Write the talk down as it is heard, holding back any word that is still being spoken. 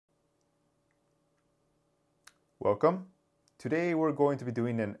Welcome. Today we're going to be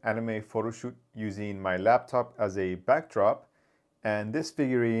doing an anime photo shoot using my laptop as a backdrop and this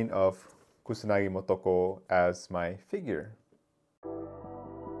figurine of Kusanagi Motoko as my figure.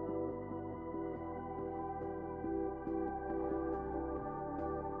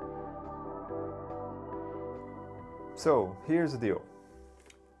 So here's the deal.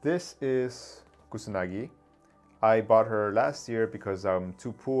 This is Kusanagi. I bought her last year because I'm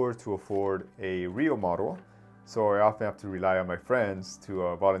too poor to afford a real model. So I often have to rely on my friends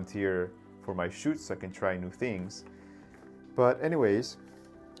to volunteer for my shoots so I can try new things. But anyways,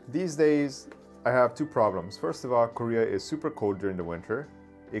 these days I have two problems. First of all, Korea is super cold during the winter.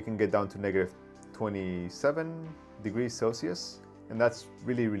 It can get down to negative 27 degrees Celsius, and that's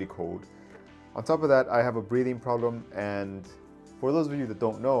really cold. On top of that, I have a breathing problem, and for those of you that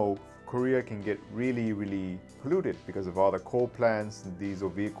don't know, Korea can get really polluted because of all the coal plants and diesel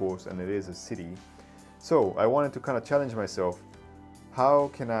vehicles, and it is a city. So I wanted to kind of challenge myself. How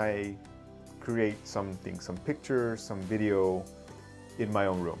can I create something, some pictures, some video in my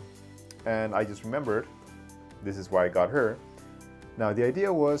own room? And I just remembered, this is why I got her. Now the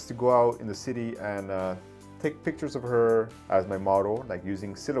idea was to go out in the city and take pictures of her as my model, like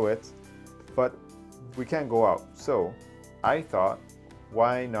using silhouettes, but we can't go out. So I thought,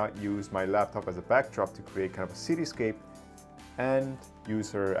 why not use my laptop as a backdrop to create kind of a cityscape and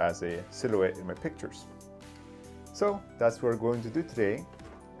use her as a silhouette in my pictures. So that's what we're going to do today,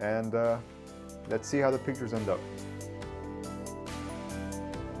 and let's see how the pictures end up.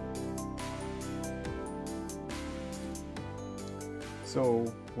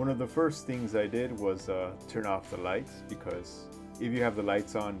 So one of the first things I did was turn off the lights, because if you have the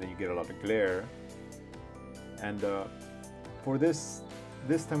lights on, then you get a lot of glare. And for this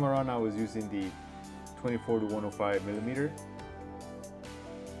time around, I was using the 24 to 105 millimeter.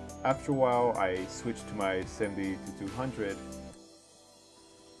 After a while, I switched to my 70 to 200,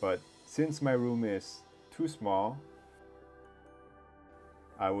 but since my room is too small,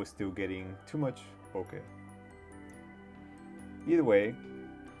 I was still getting too much bokeh. Either way,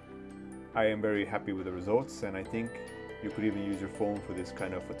 I am very happy with the results, and I think you could even use your phone for this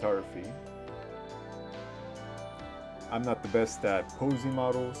kind of photography. I'm not the best at posing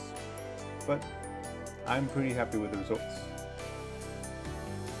models, but I'm pretty happy with the results.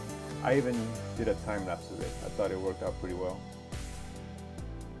 I even did a time lapse of it. I thought it worked out pretty well.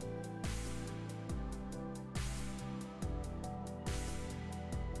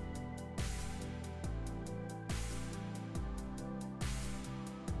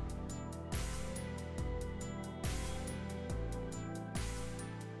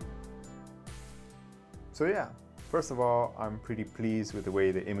 So yeah, first of all, I'm pretty pleased with the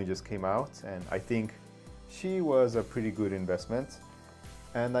way the images came out, and I think she was a pretty good investment.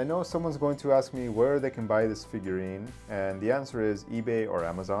 And I know someone's going to ask me where they can buy this figurine, and the answer is eBay or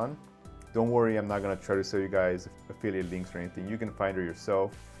Amazon. Don't worry, I'm not going to try to sell you guys affiliate links or anything. You can find her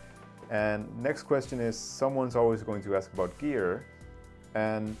yourself. And next question is, someone's always going to ask about gear,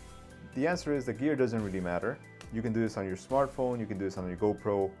 and the answer is the gear doesn't really matter. You can do this on your smartphone, you can do this on your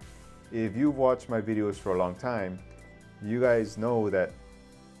GoPro. If you've watched my videos for a long time, you guys know that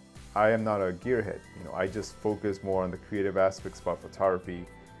I am not a gearhead. I just focus more on the creative aspects about photography.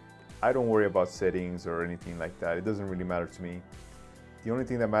 I don't worry about settings or anything like that. It doesn't really matter to me. The only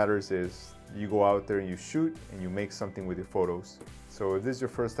thing that matters is you go out there and you shoot and you make something with your photos. So if this is your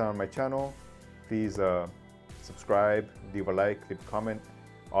first time on my channel, please subscribe, leave a like, leave a comment.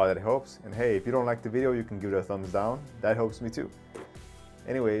 All that helps. And hey, if you don't like the video, you can give it a thumbs down. That helps me too.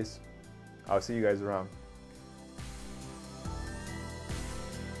 Anyways, I'll see you guys around.